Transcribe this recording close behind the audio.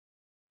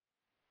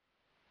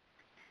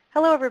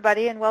Hello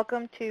everybody and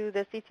welcome to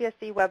the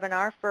CTSC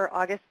webinar for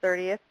August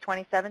 30th,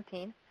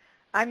 2017.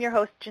 I'm your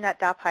host Jeanette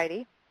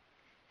Dopp-Heide.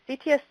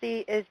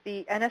 CTSC is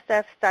the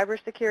NSF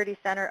Cybersecurity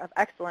Center of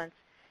Excellence,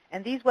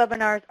 and these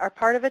webinars are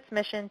part of its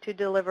mission to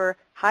deliver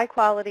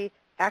high-quality,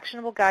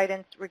 actionable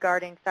guidance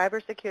regarding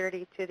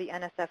cybersecurity to the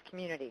NSF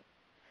community.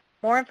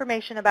 More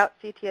information about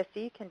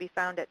CTSC can be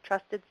found at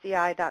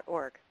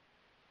trustedci.org.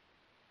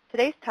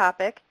 Today's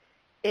topic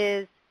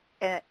is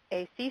a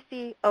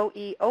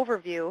CCOE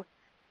overview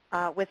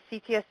with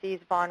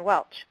CTSC's Vaughn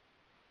Welch.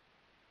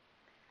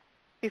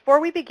 Before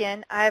we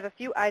begin, I have a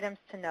few items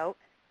to note.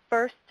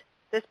 First,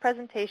 this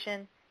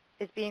presentation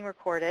is being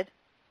recorded.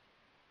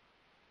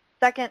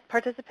 Second,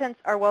 participants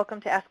are welcome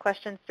to ask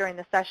questions during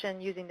the session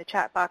using the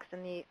chat box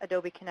in the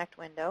Adobe Connect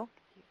window.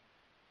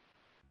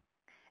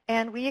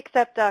 And we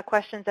accept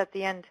questions at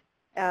the end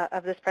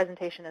of this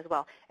presentation as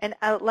well. And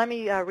let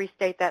me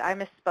restate that I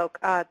misspoke.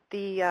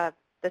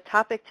 The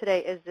topic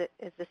today is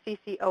the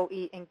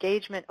CCOE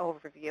engagement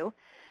overview,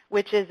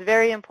 which is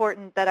very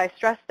important that I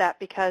stress that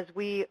because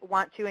we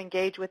want to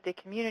engage with the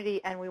community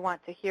and we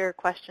want to hear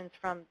questions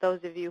from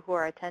those of you who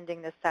are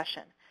attending this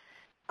session.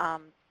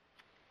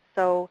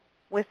 So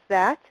with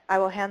that, I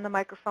will hand the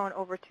microphone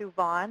over to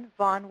Vaughn.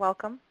 Vaughn,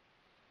 welcome.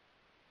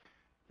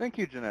 Thank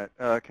you, Jeanette.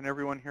 Can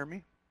everyone hear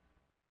me?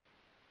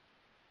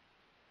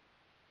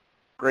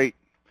 Great.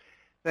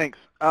 Thanks.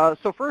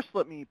 So first,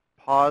 let me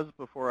pause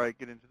before I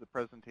get into the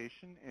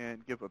presentation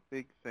and give a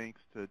big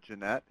thanks to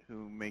Jeanette,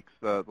 who makes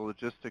the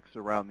logistics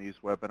around these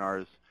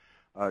webinars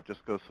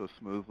just go so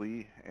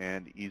smoothly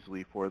and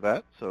easily for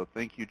that. So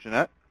thank you,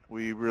 Jeanette.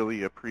 We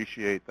really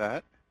appreciate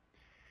that.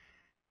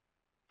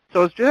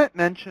 So as Jeanette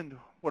mentioned,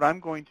 what I'm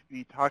going to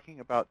be talking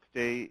about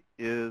today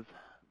is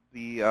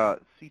the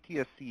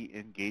CTSC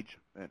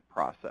engagement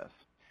process.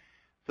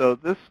 So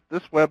this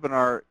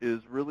webinar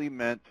is really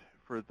meant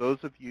for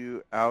those of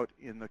you out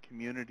in the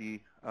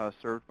community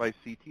served by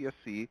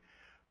CTSC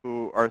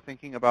who are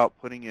thinking about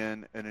putting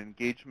in an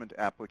engagement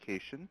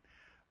application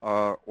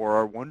or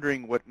are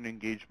wondering what an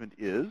engagement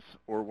is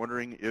or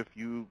wondering if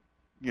you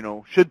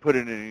should put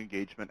in an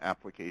engagement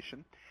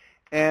application.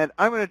 And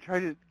I'm going to try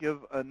to give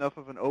enough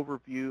of an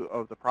overview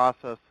of the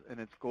process and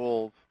its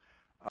goals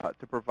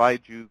to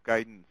provide you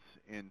guidance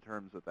in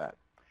terms of that.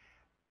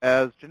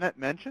 As Jeanette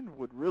mentioned,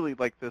 would really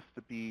like this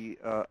to be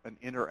an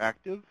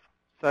interactive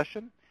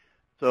session.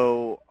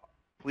 So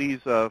please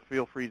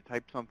feel free to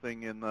type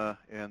something in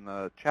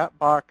the chat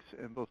box,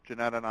 and both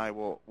Jeanette and I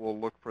will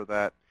look for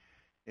that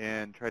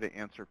and try to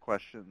answer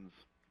questions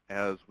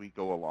as we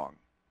go along.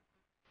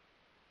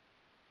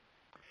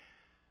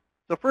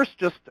 So first,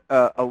 just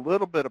a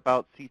little bit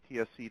about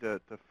CTSC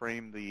to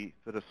frame the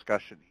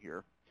discussion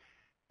here.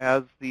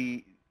 As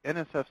the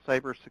NSF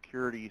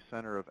Cybersecurity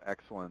Center of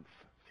Excellence,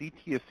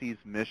 CTSC's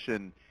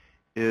mission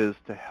is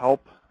to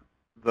help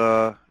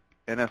the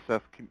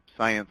NSF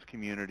science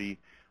community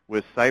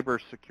with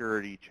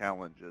cybersecurity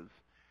challenges,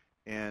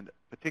 and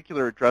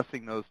particularly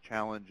addressing those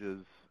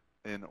challenges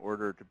in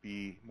order to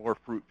be more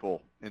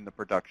fruitful in the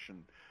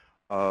production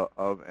of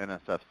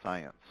NSF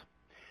science.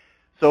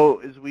 So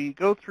as we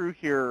go through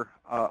here,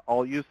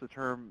 I'll use the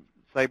term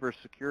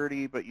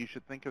cybersecurity, but you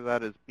should think of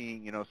that as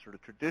being, sort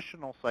of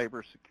traditional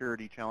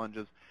cybersecurity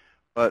challenges,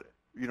 but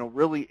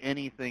really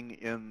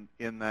anything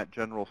in that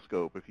general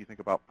scope. If you think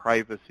about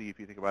privacy, if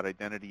you think about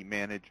identity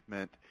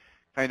management,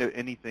 kind of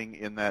anything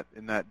in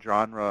that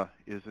genre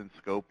is in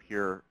scope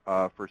here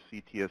for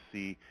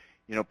CTSC.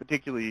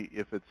 Particularly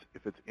if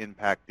it's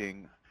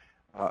impacting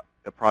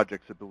a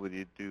project's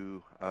ability to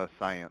do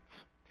science.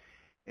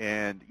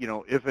 And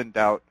if in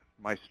doubt,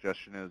 my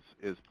suggestion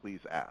is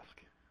please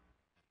ask.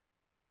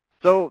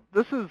 So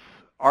this is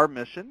our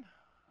mission.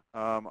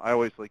 I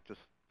always like to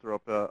throw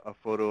up a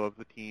photo of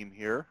the team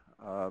here.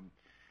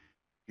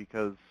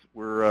 Because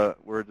we're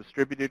a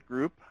distributed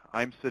group.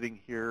 I'm sitting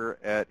here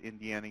at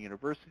Indiana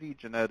University.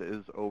 Jeanette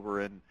is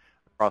over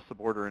across the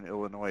border in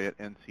Illinois at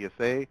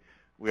NCSA.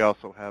 We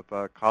also have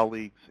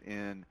colleagues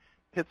in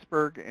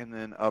Pittsburgh and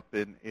then up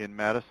in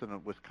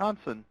Madison,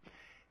 Wisconsin.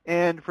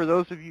 And for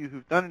those of you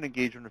who've done an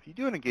engagement, if you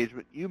do an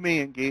engagement, you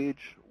may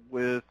engage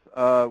with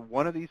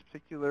one of these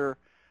particular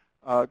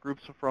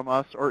groups from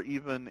us, or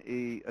even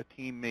a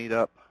team made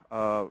up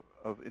of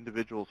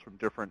individuals from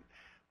different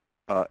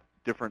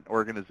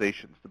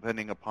organizations,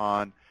 depending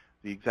upon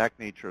the exact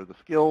nature of the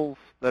skills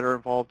that are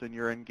involved in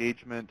your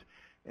engagement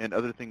and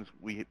other things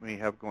we may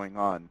have going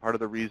on. Part of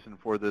the reason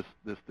for this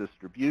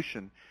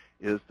distribution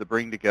is to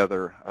bring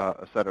together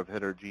a set of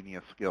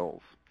heterogeneous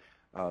skills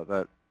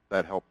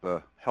that help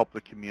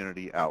the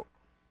community out.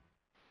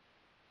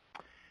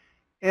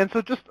 And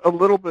so just a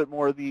little bit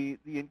more, the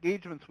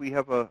engagements, we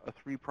have a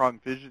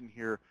three-pronged vision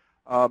here.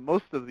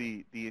 Most of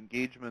the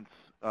engagements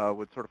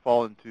would sort of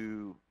fall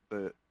into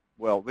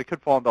they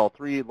could fall into all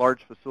three.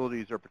 Large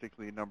facilities are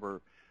particularly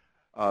number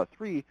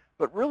 3.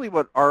 But really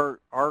what our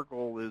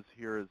goal is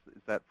here is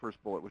that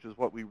first bullet, which is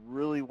what we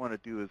really want to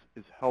do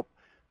is help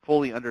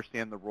fully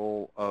understand the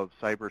role of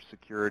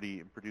cybersecurity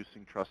in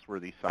producing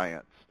trustworthy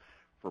science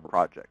for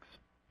projects.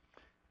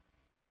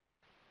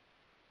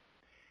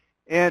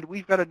 And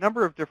we've got a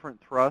number of different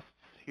thrusts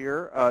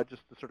here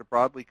just to sort of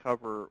broadly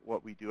cover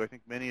what we do. I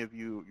think many of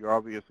you're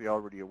obviously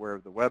already aware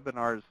of the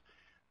webinars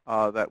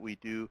that we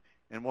do,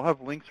 and we'll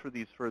have links for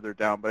these further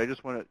down, but I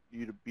just wanted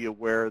you to be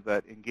aware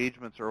that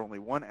engagements are only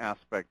one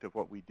aspect of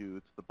what we do.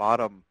 It's the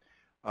bottom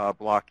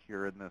block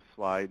here in this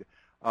slide.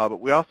 But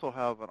we also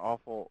have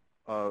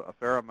a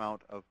fair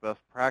amount of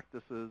best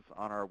practices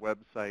on our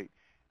website,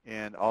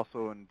 and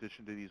also in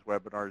addition to these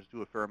webinars,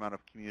 do a fair amount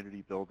of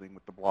community building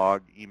with the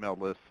blog, email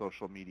list,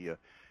 social media,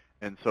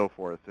 and so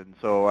forth. And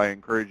so I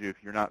encourage you, if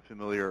you're not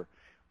familiar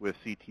with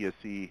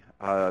CTSC,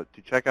 to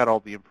check out all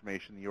the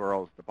information. The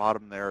URL is at the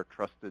bottom there,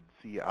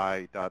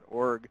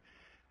 trustedci.org,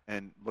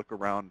 and look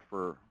around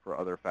for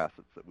other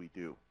facets that we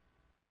do.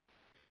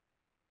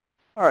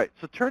 All right,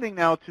 so turning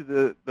now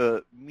to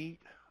the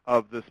meat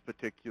of this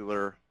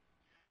particular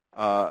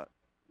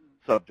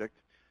subject.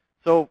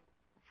 So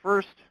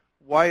first,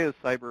 why is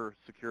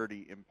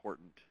cybersecurity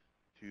important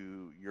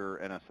to your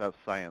NSF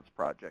science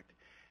project?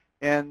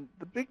 And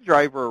the big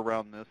driver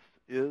around this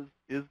is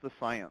the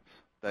science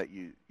that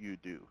you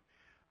do.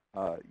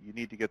 You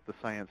need to get the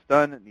science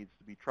done. It needs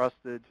to be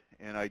trusted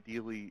and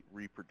ideally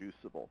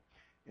reproducible.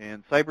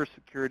 And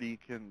cybersecurity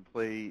can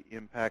play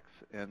impacts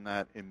in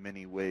that in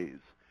many ways.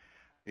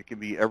 It can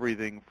be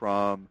everything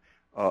from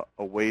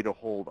a way to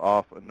hold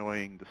off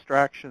annoying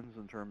distractions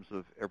in terms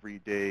of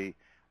everyday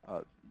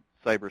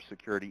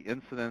cybersecurity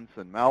incidents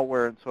and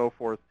malware and so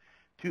forth,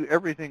 to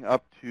everything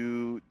up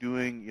to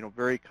doing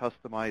very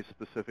customized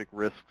specific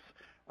risks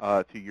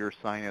to your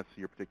science,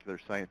 your particular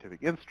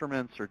scientific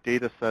instruments or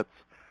data sets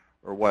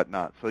or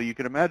whatnot. So you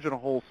can imagine a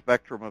whole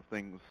spectrum of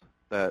things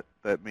that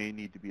may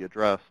need to be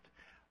addressed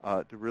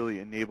to really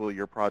enable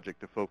your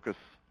project to focus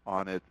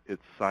on its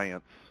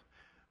science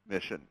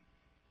mission.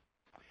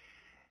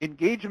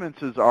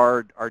 Engagements is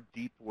our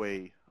deep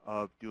way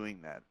of doing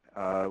that.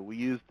 We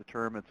use the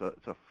term, it's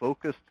a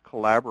focused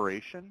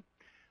collaboration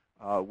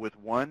with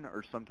one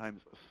or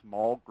sometimes a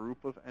small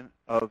group of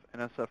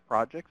NSF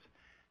projects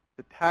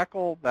to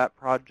tackle that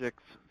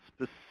project's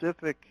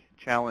specific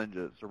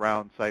challenges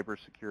around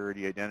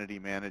cybersecurity, identity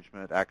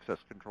management, access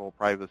control,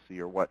 privacy,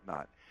 or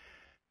whatnot.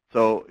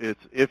 So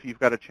if you've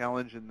got a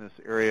challenge in this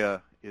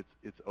area,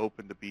 it's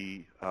open to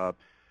be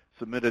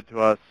submitted to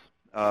us.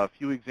 A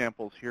few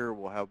examples here,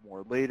 we'll have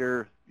more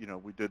later.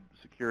 We did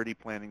security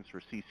plannings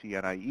for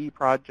CCNIE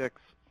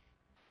projects.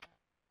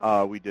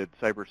 We did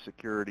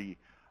cybersecurity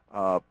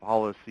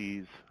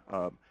policies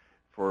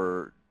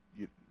for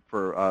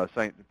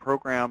science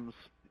programs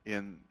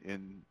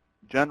in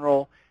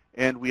general,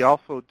 and we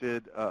also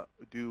did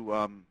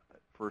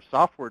for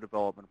software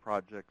development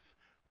projects.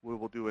 We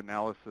will do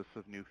analysis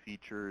of new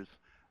features,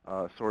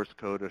 source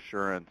code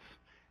assurance,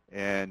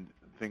 and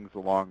things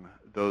along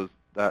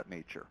that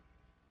nature.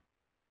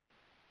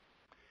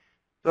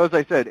 So as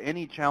I said,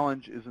 any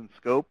challenge is in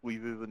scope.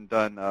 We've even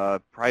done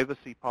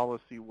privacy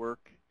policy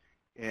work,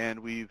 and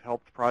we've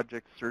helped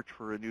projects search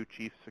for a new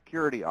chief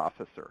security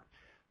officer.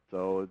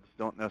 So it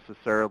don't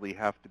necessarily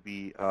have to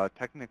be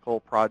technical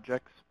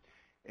projects.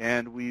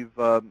 And we've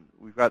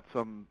got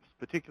some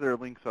particular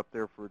links up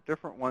there for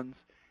different ones,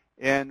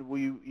 and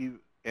we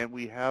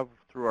have,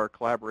 through our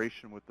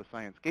collaboration with the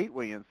Science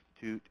Gateway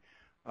Institute,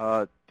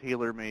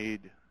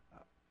 tailor-made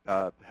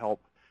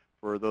help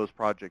for those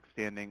projects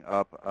standing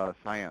up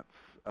science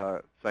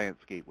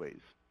gateways.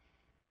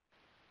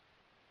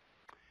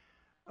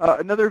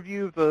 Another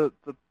view of the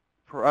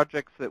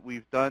projects that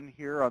we've done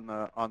here on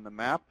the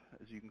map.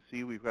 As you can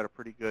see, we've got a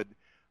pretty good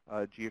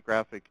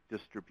geographic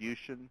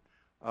distribution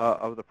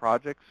of the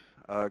projects,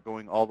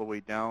 going all the way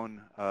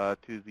down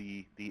to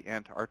the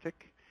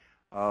Antarctic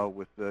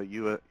with the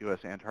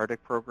U.S.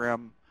 Antarctic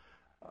program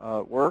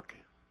work.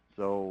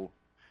 So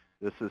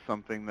this is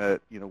something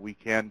that we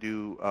can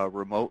do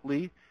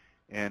remotely.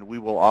 And we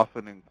will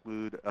often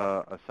include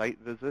a site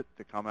visit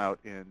to come out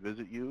and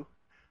visit you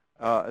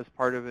as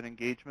part of an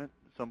engagement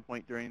at some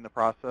point during the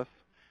process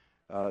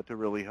to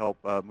really help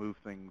move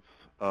things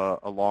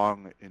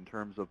along in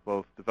terms of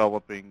both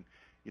developing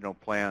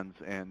plans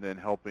and then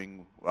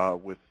helping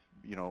with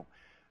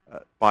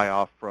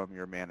buy-off from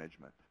your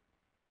management.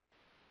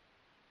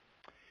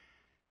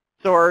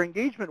 So our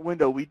engagement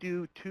window, we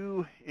do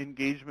 2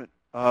 engagement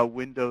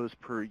windows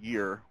per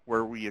year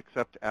where we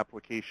accept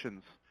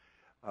applications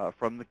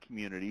from the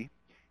community,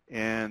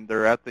 and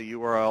they're at the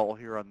URL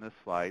here on this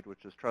slide,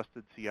 which is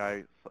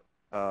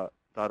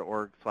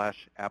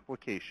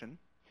trustedci.org/application.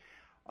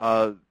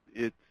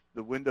 The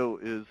window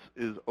is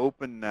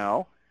open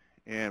now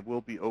and will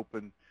be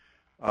open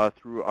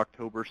through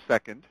October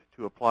 2nd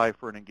to apply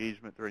for an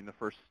engagement during the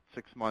first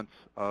 6 months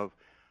of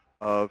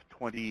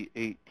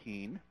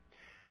 2018.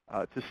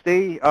 To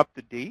stay up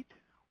to date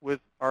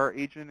with our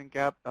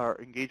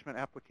engagement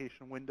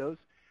application windows,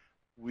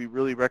 we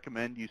really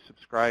recommend you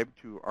subscribe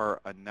to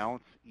our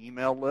announce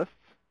email lists,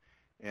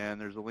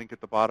 and there's a link at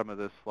the bottom of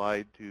this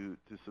slide to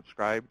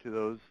subscribe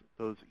to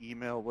those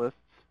email lists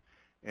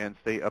and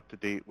stay up to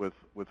date with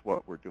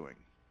what we're doing.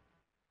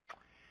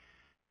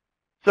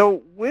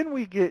 So when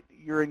we get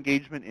your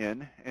engagement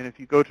in, and if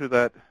you go to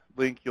that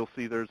link, you'll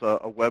see there's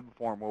a web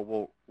form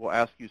where we'll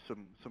ask you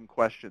some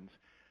questions.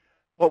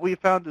 What we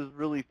found is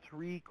really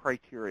 3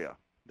 criteria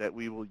that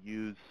we will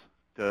use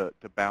to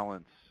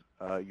balance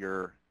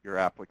your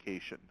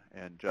application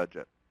and judge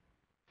it.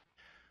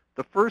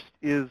 The first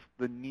is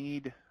the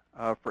need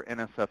for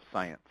NSF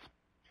science.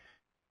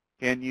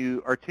 Can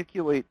you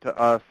articulate to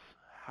us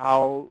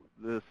how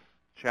this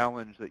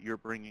challenge that you're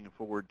bringing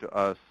forward to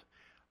us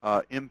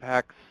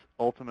impacts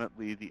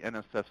ultimately the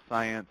NSF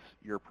science,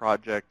 your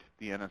project,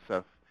 the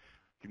NSF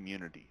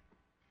community?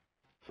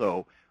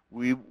 So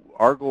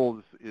our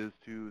goal is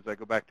to, as I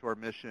go back to our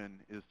mission,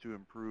 is to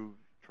improve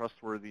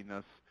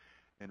trustworthiness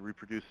and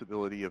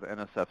reproducibility of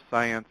NSF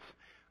science.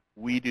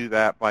 We do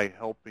that by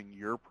helping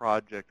your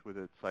project with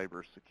its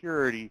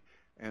cybersecurity,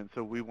 and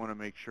so we want to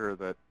make sure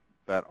that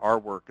our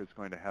work is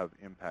going to have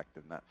impact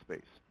in that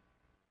space.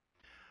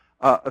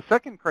 A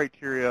second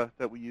criteria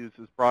that we use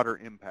is broader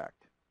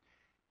impact.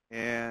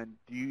 And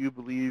do you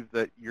believe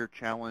that your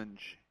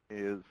challenge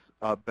is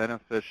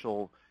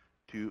beneficial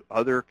to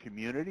other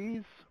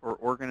communities or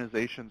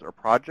organizations or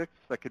projects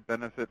that could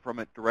benefit from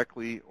it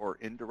directly or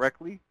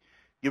indirectly?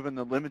 Given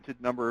the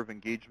limited number of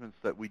engagements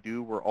that we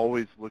do, we're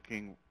always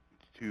looking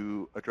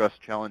to address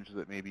challenges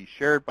that may be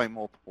shared by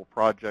multiple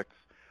projects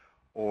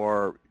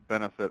or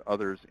benefit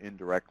others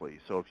indirectly.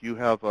 So if you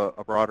have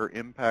a broader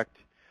impact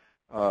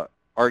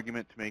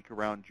argument to make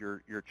around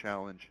your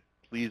challenge,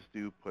 please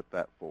do put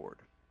that forward.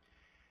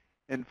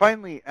 And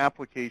finally,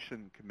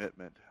 application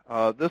commitment.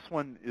 This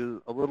one is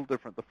a little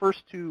different. The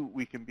first 2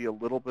 we can be a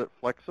little bit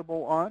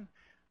flexible on.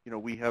 You know,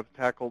 we have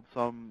tackled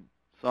some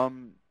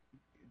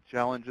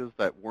challenges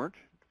that weren't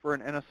for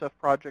an NSF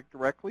project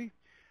directly.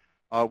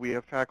 We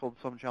have tackled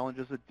some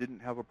challenges that didn't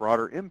have a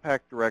broader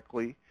impact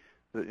directly.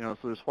 So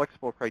there's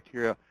flexible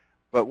criteria.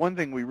 But one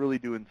thing we really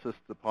do insist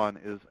upon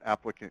is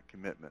applicant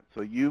commitment.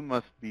 So you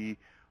must be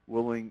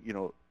willing,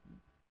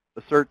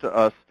 assert to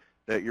us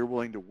that you're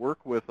willing to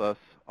work with us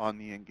on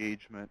the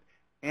engagement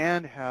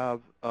and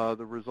have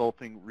the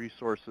resulting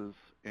resources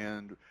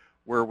and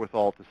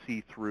wherewithal to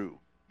see through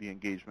the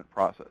engagement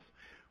process.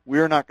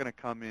 We're not going to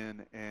come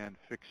in and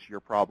fix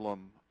your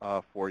problem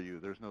for you.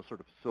 There's no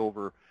sort of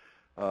silver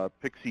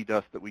pixie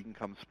dust that we can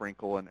come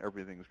sprinkle and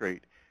everything's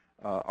great.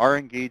 Our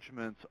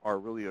engagements are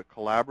really a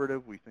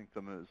collaborative. We think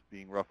them as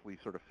being roughly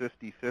sort of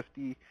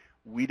 50-50.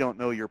 We don't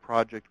know your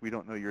project. We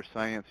don't know your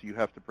science. You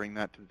have to bring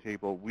that to the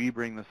table. We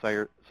bring the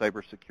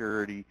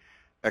cybersecurity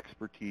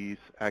expertise,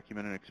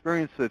 acumen, and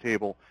experience to the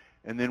table,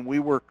 and then we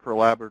work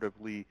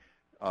collaboratively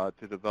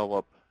to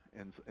develop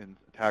and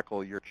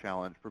tackle your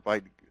challenge,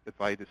 provide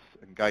advice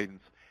and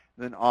guidance.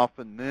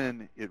 And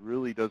then it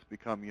really does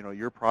become,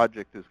 your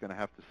project is going to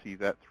have to see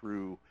that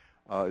through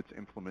its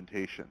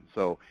implementation.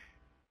 So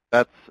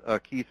that's a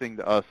key thing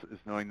to us, is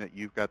knowing that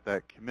you've got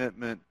that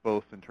commitment,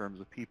 both in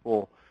terms of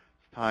people's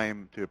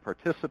time to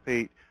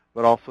participate,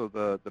 but also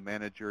the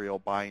managerial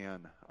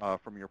buy-in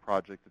from your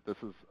project, that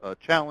this is a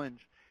challenge,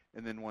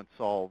 and then once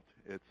solved,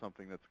 it's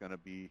something that's going to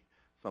be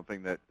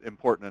something that's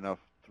important enough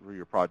for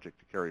your project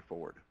to carry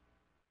forward.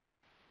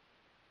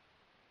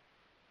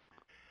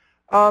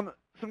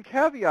 Some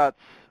caveats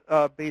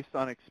based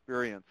on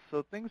experience.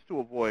 So things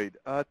to avoid.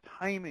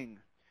 Timing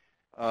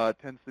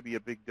tends to be a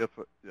big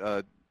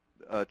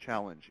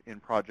challenge in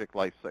project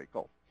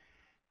lifecycle.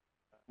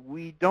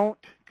 We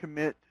don't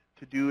commit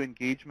to do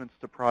engagements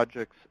to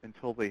projects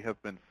until they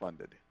have been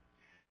funded.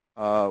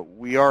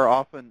 We are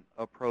often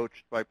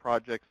approached by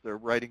projects that are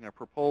writing a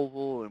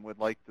proposal and would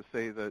like to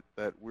say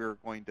that we're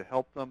going to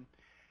help them.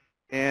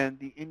 And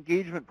the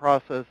engagement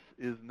process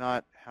is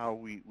not how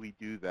we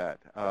do that.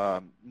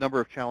 Number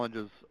of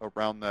challenges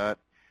around that.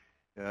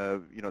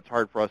 It's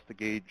hard for us to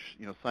gauge,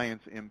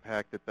 science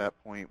impact at that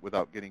point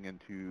without getting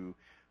into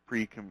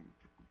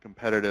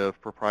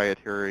competitive,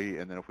 proprietary,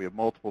 and then if we have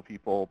multiple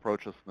people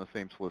approach us in the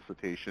same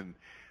solicitation,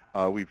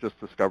 we've just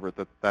discovered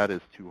that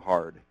is too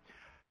hard.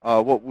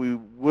 What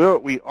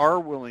we are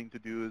willing to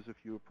do is, if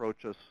you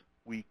approach us,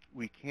 we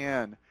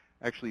can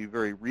actually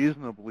very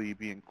reasonably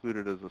be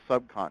included as a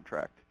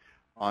subcontract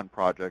on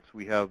projects.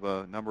 We have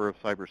a number of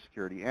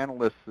cybersecurity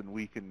analysts, and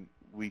we can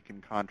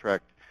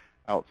contract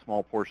out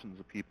small portions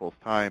of people's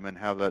time and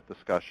have that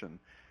discussion,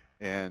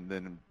 and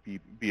then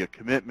be a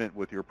commitment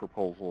with your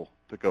proposal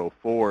to go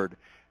forward.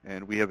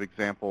 And we have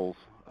examples.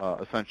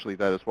 Essentially,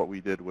 that is what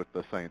we did with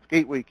the Science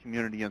Gateway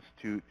Community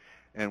Institute,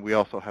 and we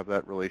also have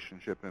that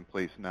relationship in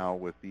place now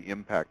with the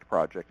Impact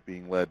Project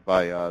being led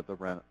by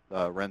the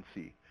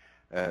RENCI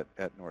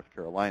at North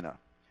Carolina.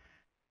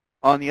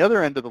 On the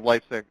other end of the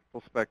life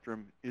cycle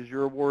spectrum, is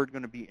your award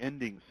going to be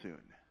ending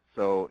soon?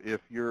 So if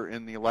you're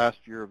in the last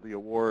year of the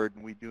award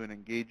and we do an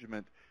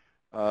engagement,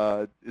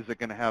 is it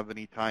going to have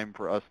any time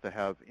for us to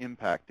have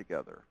impact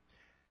together?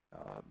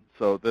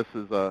 So this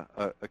is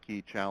a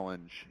key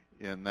challenge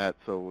in that,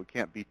 so it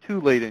can't be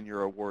too late in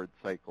your award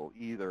cycle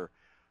either.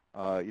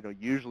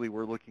 Usually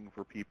we're looking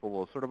for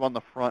people sort of on the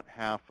front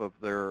half of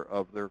their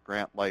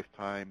grant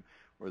lifetime,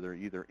 where they're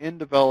either in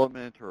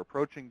development or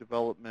approaching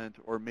development,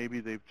 or maybe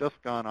they've just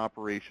gone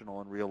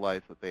operational and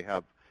realized that they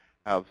have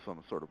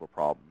some sort of a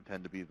problem.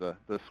 Tend to be the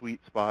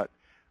sweet spot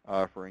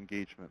for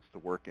engagements to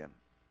work in.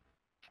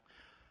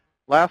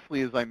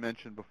 Lastly, as I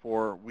mentioned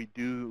before, we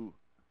do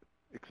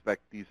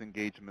expect these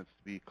engagements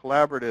to be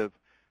collaborative.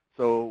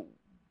 So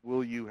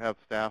will you have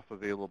staff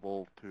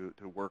available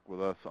to work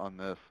with us on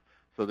this?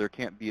 So there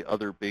can't be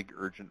other big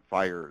urgent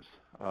fires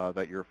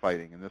that you're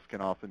fighting. And this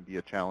can often be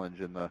a challenge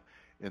in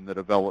the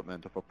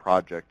development of a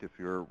project. If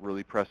you're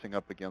really pressing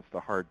up against a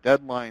hard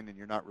deadline and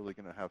you're not really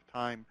going to have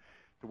time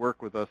to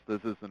work with us,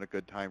 this isn't a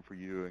good time for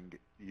you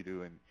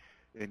to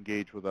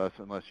engage with us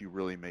unless you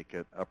really make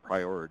it a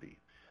priority.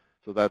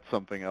 So that's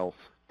something else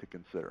to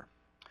consider.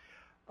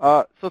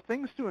 So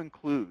things to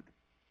include.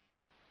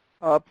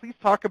 Please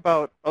talk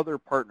about other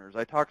partners.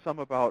 I talked some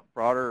about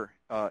broader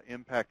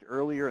impact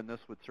earlier, and this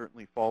would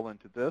certainly fall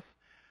into this.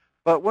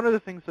 But one of the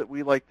things that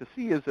we like to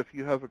see is if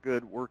you have a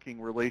good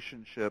working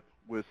relationship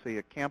with, say,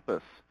 a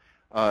campus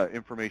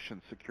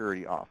information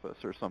security office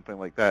or something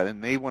like that,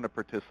 and they want to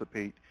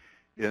participate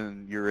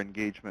in your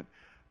engagement.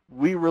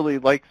 We really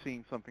like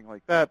seeing something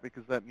like that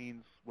because that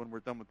means when we're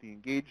done with the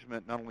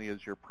engagement, not only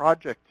is your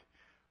project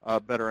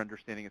better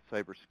understanding its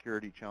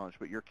cybersecurity challenge,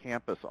 but your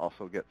campus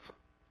also gets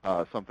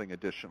something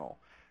additional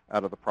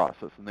out of the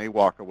process, and they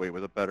walk away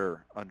with a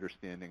better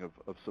understanding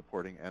of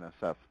supporting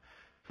NSF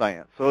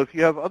science. So if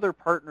you have other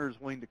partners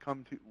willing to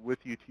come with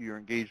you to your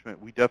engagement,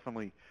 we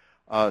definitely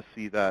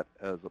see that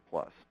as a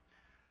plus.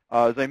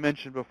 As I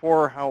mentioned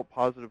before, how it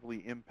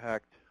positively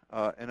impact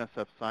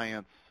NSF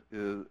science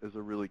is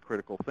a really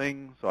critical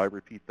thing, so I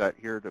repeat that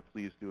here to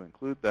please do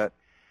include that.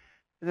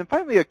 And then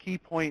finally, a key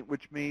point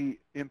which may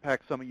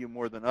impact some of you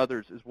more than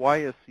others is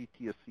why is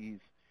CTSC's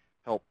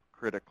help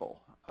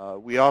critical?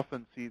 We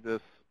often see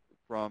this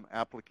from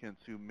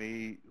applicants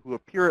who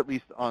appear at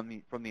least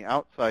from the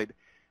outside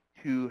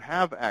to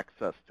have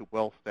access to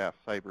well-staffed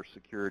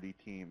cybersecurity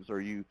teams,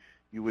 or you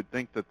would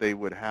think that they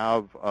would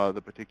have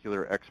the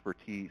particular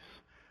expertise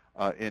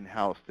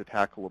in-house to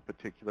tackle a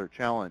particular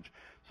challenge.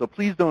 So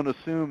please don't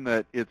assume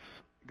that it's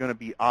going to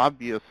be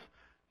obvious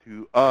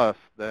to us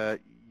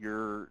that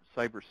your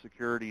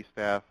cybersecurity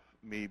staff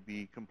may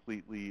be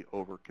completely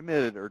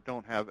overcommitted or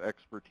don't have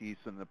expertise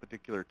in the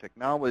particular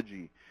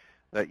technology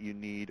that you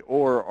need,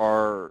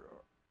 or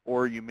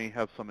you may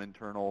have some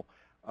internal,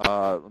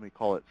 let me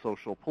call it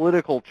social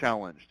political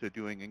challenge to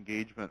doing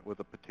engagement with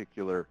a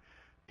particular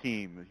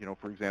team. You know,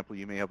 for example,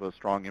 you may have a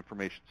strong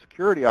information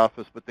security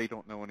office, but they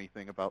don't know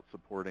anything about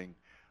supporting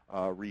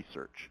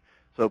research.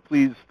 So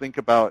please think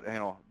about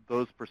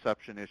those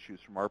perception issues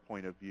from our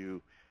point of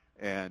view,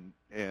 and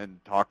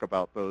talk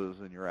about those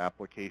in your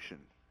application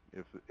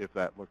if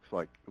that looks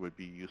like it would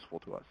be useful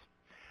to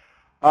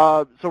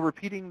us. So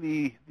repeating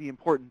the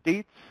important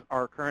dates,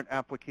 our current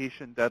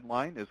application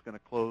deadline is going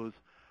to close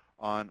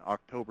on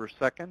October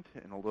 2nd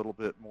in a little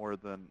bit more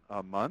than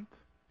a month.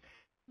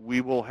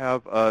 We will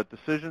have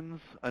decisions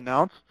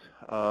announced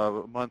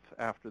a month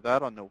after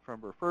that on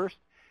November 1st,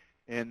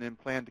 and then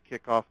plan to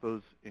kick off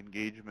those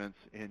engagements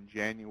in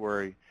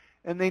January.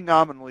 And they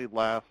nominally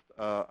last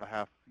a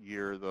half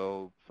year,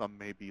 though some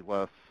may be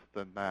less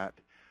than that,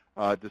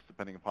 just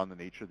depending upon the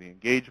nature of the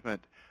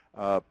engagement.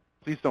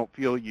 Please don't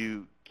feel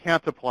you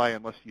can't apply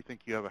unless you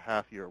think you have a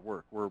half year of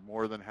work. We're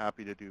more than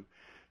happy to do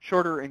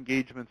shorter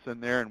engagements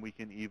in there, and we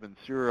can even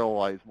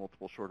serialize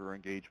multiple shorter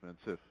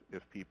engagements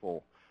if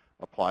people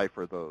apply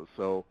for those.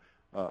 So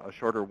a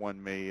shorter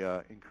one may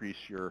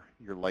increase your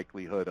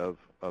likelihood of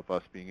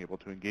us being able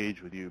to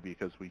engage with you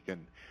because we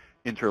can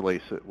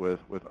interlace it with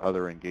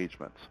other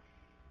engagements.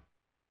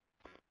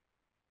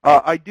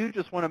 I do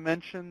just want to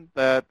mention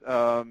that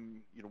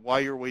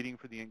while you're waiting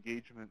for the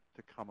engagement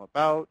to come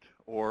about,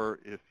 or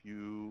if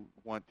you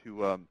want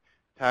to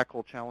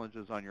tackle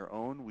challenges on your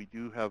own, we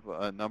do have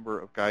a number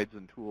of guides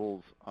and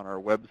tools on our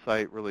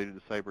website related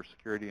to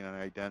cybersecurity and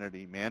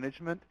identity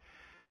management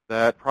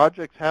that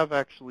projects have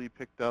actually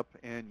picked up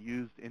and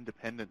used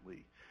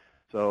independently.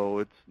 So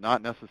it's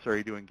not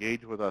necessary to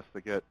engage with us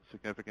to get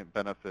significant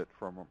benefit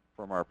from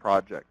our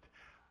project.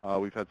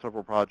 We've had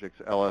several projects,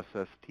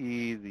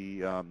 LSST,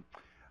 the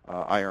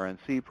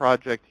IRNC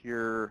project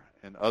here,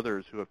 and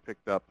others who have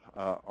picked up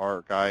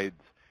our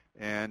guides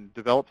and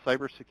developed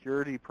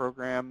cybersecurity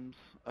programs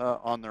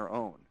on their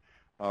own,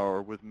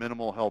 or with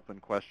minimal help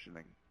and questions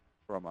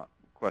from us.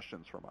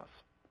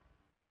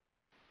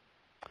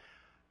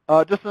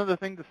 Just another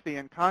thing to stay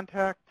in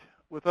contact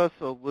with us,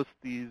 so list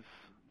these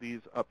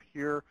up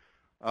here.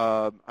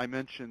 I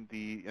mentioned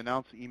the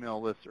announced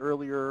email list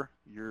earlier.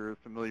 You're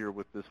familiar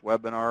with this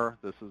webinar.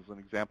 This is an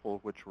example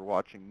of which we're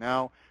watching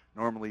now.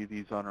 Normally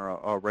these on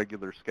our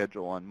regular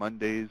schedule on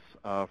Mondays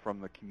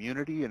from the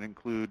community, and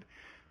include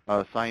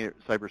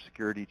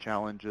cybersecurity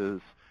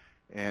challenges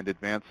and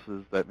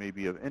advances that may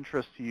be of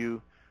interest to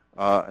you.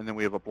 And then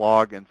we have a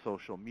blog and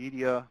social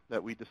media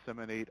that we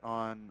disseminate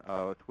on,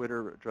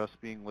 Twitter address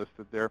being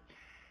listed there.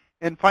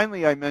 And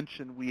finally, I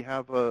mentioned we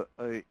have a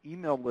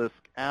email list,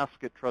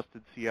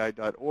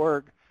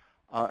 ask@trustedci.org.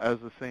 As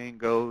the saying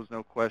goes,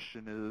 no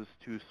question is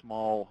too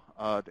small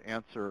to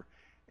answer,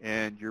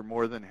 and you're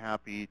more than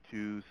happy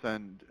to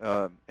send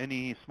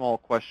any small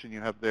question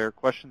you have there,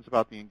 questions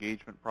about the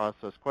engagement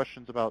process,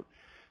 questions about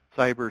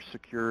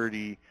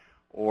cybersecurity,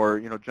 or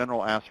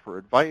general ask for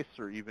advice,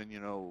 or even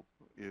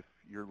if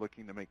you're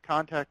looking to make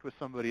contact with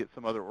somebody at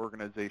some other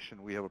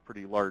organization, we have a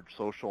pretty large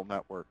social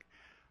network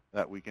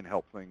that we can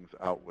help things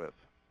out with.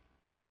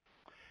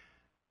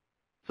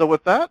 So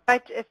with that,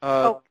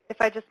 if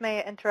I just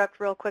may interrupt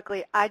real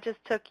quickly, I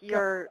just took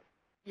your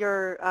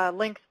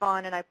links,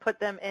 Vaughn, and I put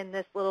them in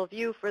this little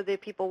view for the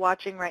people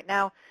watching right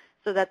now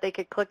so that they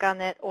could click on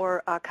it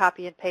or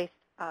copy and paste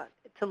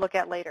to look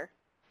at later.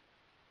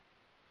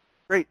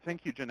 Great.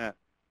 Thank you, Jeanette.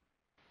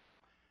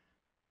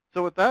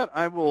 So with that,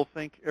 I will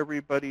thank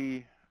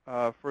everybody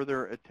for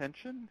their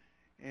attention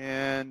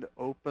and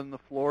open the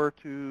floor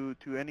to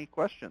any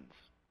questions.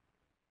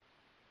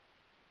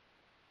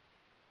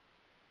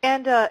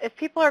 And if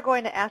people are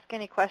going to ask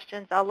any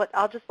questions,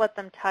 I'll just let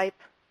them type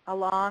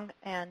along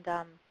and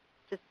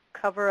just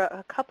cover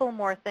a couple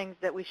more things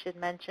that we should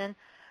mention.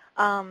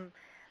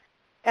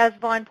 As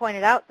Vaughn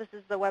pointed out, this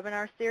is the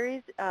webinar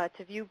series.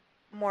 To view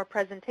more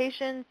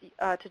presentations,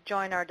 to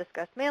join our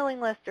Discuss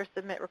mailing list, or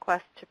submit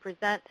requests to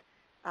present,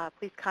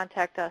 please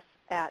contact us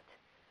at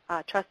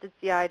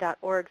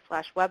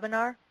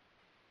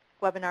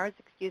trustedci.org/webinars,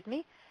 excuse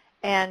me.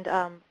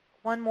 And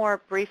one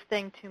more brief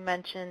thing to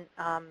mention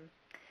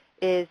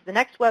is the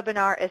next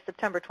webinar is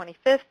September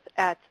 25th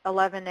at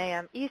 11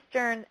 a.m.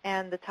 Eastern,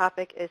 and the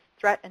topic is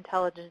Threat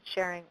Intelligence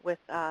Sharing with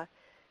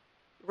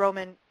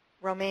Romain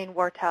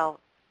Wartel.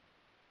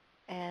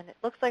 And it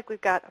looks like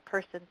we've got a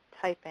person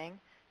typing.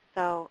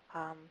 So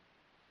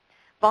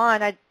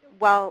Vaughn,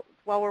 while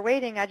we're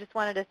waiting, I just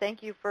wanted to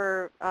thank you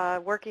for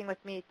working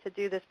with me to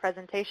do this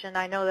presentation.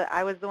 I know that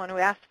I was the one who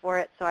asked for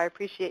it, so I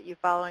appreciate you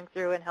following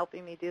through and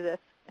helping me do this.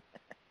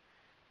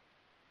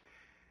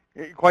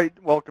 You're quite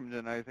welcome,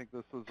 Jen. I think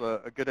this was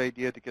a good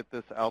idea to get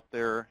this out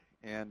there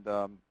and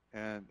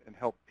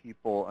help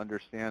people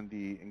understand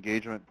the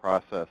engagement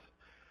process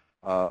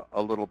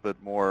a little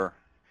bit more.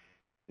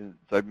 As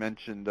I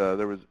mentioned, I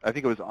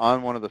think it was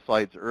on one of the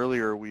slides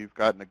earlier, we've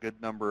gotten a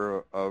good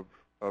number of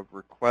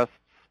requests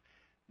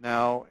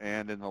now,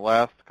 and in the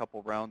last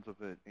couple rounds of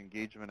the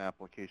engagement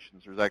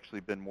applications, there's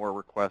actually been more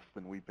requests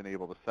than we've been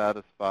able to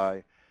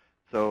satisfy.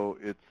 So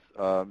it's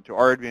to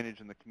our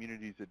advantage and the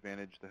community's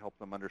advantage to help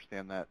them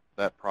understand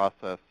that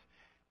process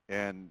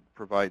and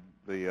provide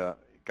the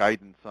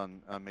guidance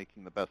on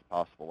making the best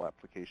possible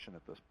application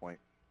at this point.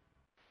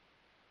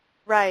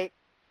 Right.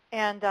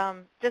 And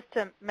just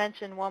to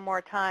mention one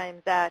more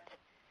time that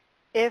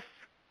if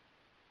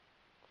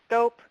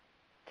scope,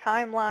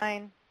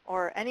 timeline,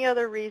 or any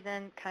other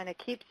reason kind of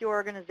keeps your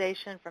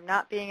organization from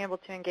not being able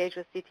to engage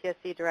with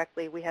CTSC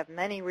directly, we have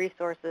many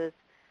resources.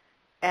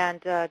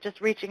 And just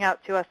reaching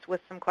out to us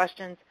with some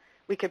questions,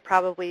 we could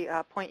probably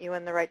point you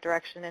in the right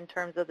direction in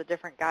terms of the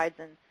different guides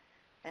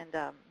and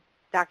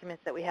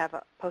documents that we have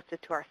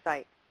posted to our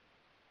site.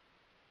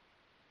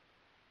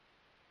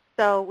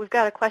 So we've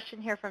got a question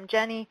here from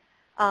Jenny.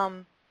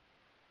 How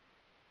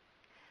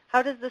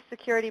does the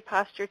security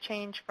posture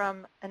change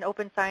from an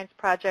open science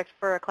project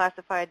for a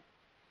classified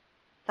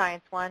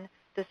science one?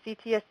 Does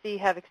CTSC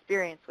have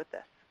experience with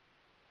this?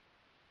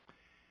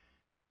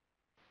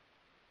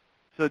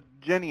 So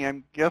Jenny,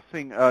 I'm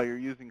guessing you're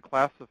using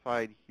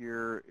classified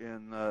here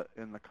in the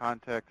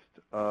context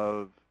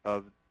of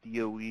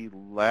DOE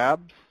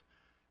labs,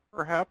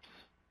 perhaps?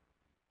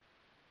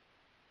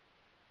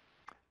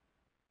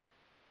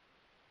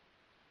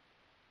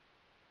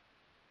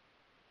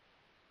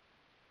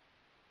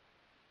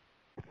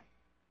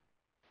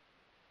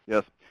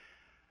 Yes.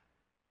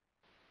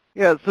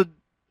 Yeah. So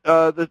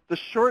the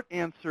short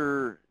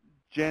answer,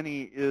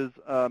 Jenny, is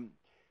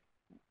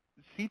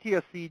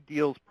CTSC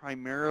deals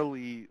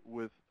primarily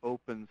with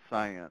open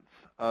science.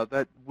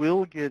 That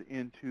will get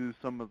into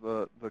some of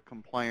the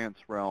compliance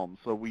realm.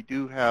 So we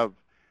do have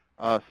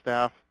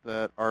staff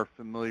that are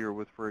familiar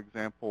with, for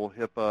example,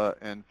 HIPAA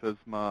and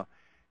FISMA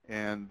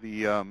and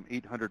the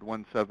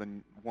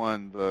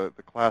 800-171, the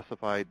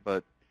classified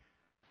but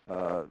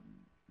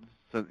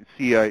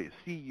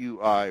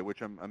CUI,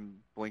 which I'm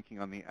blanking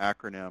on the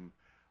acronym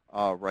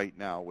right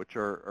now, which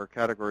are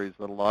categories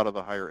that a lot of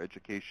the higher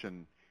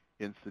education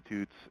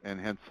institutes and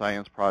hence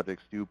science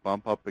projects do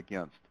bump up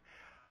against.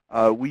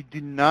 We do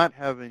not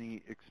have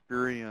any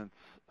experience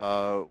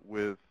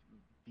with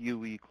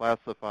DOE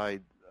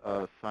classified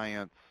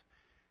science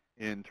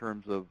in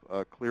terms of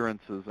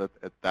clearances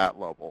at that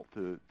level,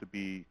 to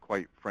be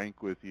quite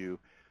frank with you.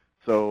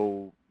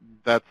 So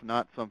that's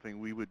not something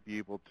we would be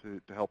able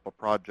to help a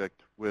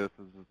project with.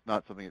 It's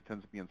not something that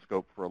tends to be in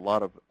scope for a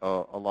lot of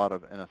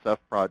NSF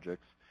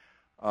projects,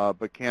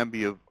 but can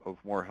be of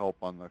more help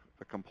on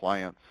the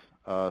compliance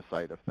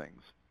side of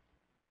things.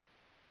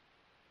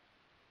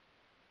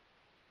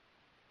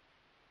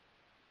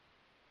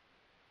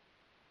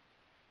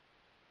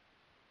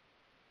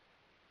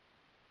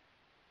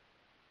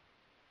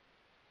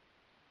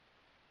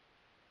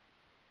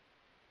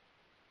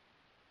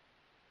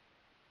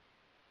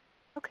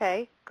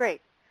 Okay,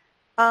 great.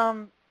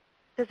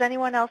 Does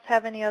anyone else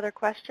have any other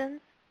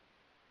questions?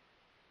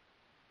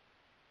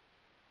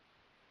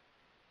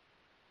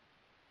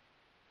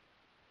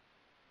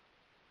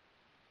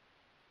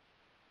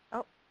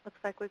 Looks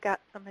like we've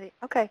got somebody.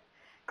 Okay,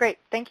 great.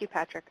 Thank you,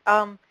 Patrick.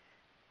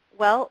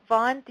 Well,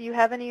 Vaughn, do you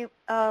have any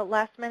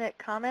last-minute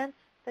comments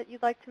that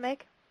you'd like to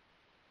make?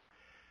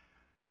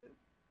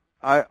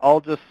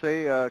 I'll just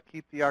say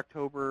keep the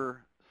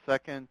October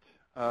 2nd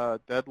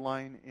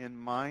deadline in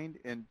mind,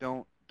 and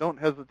don't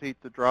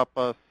hesitate to drop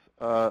us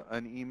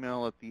an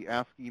email at the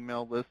Ask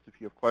Email list if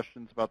you have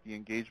questions about the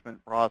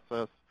engagement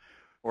process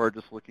or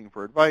just looking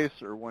for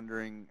advice or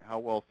wondering how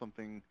well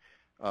something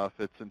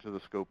fits into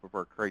the scope of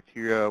our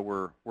criteria.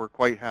 We're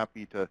quite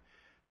happy to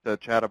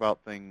chat about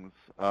things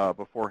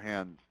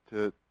beforehand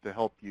to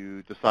help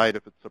you decide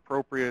if it's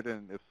appropriate,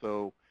 and if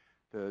so,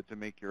 to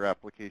make your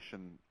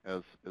application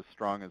as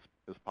strong as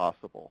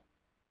possible.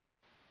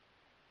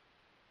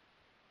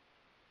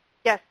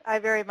 Yes, I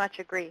very much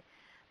agree.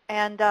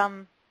 And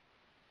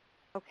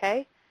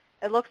okay,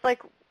 it looks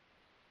like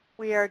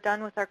we are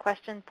done with our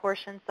question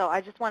portion, so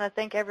I just want to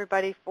thank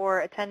everybody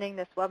for attending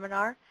this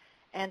webinar,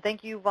 and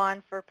thank you,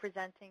 Vaughn, for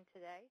presenting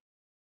today.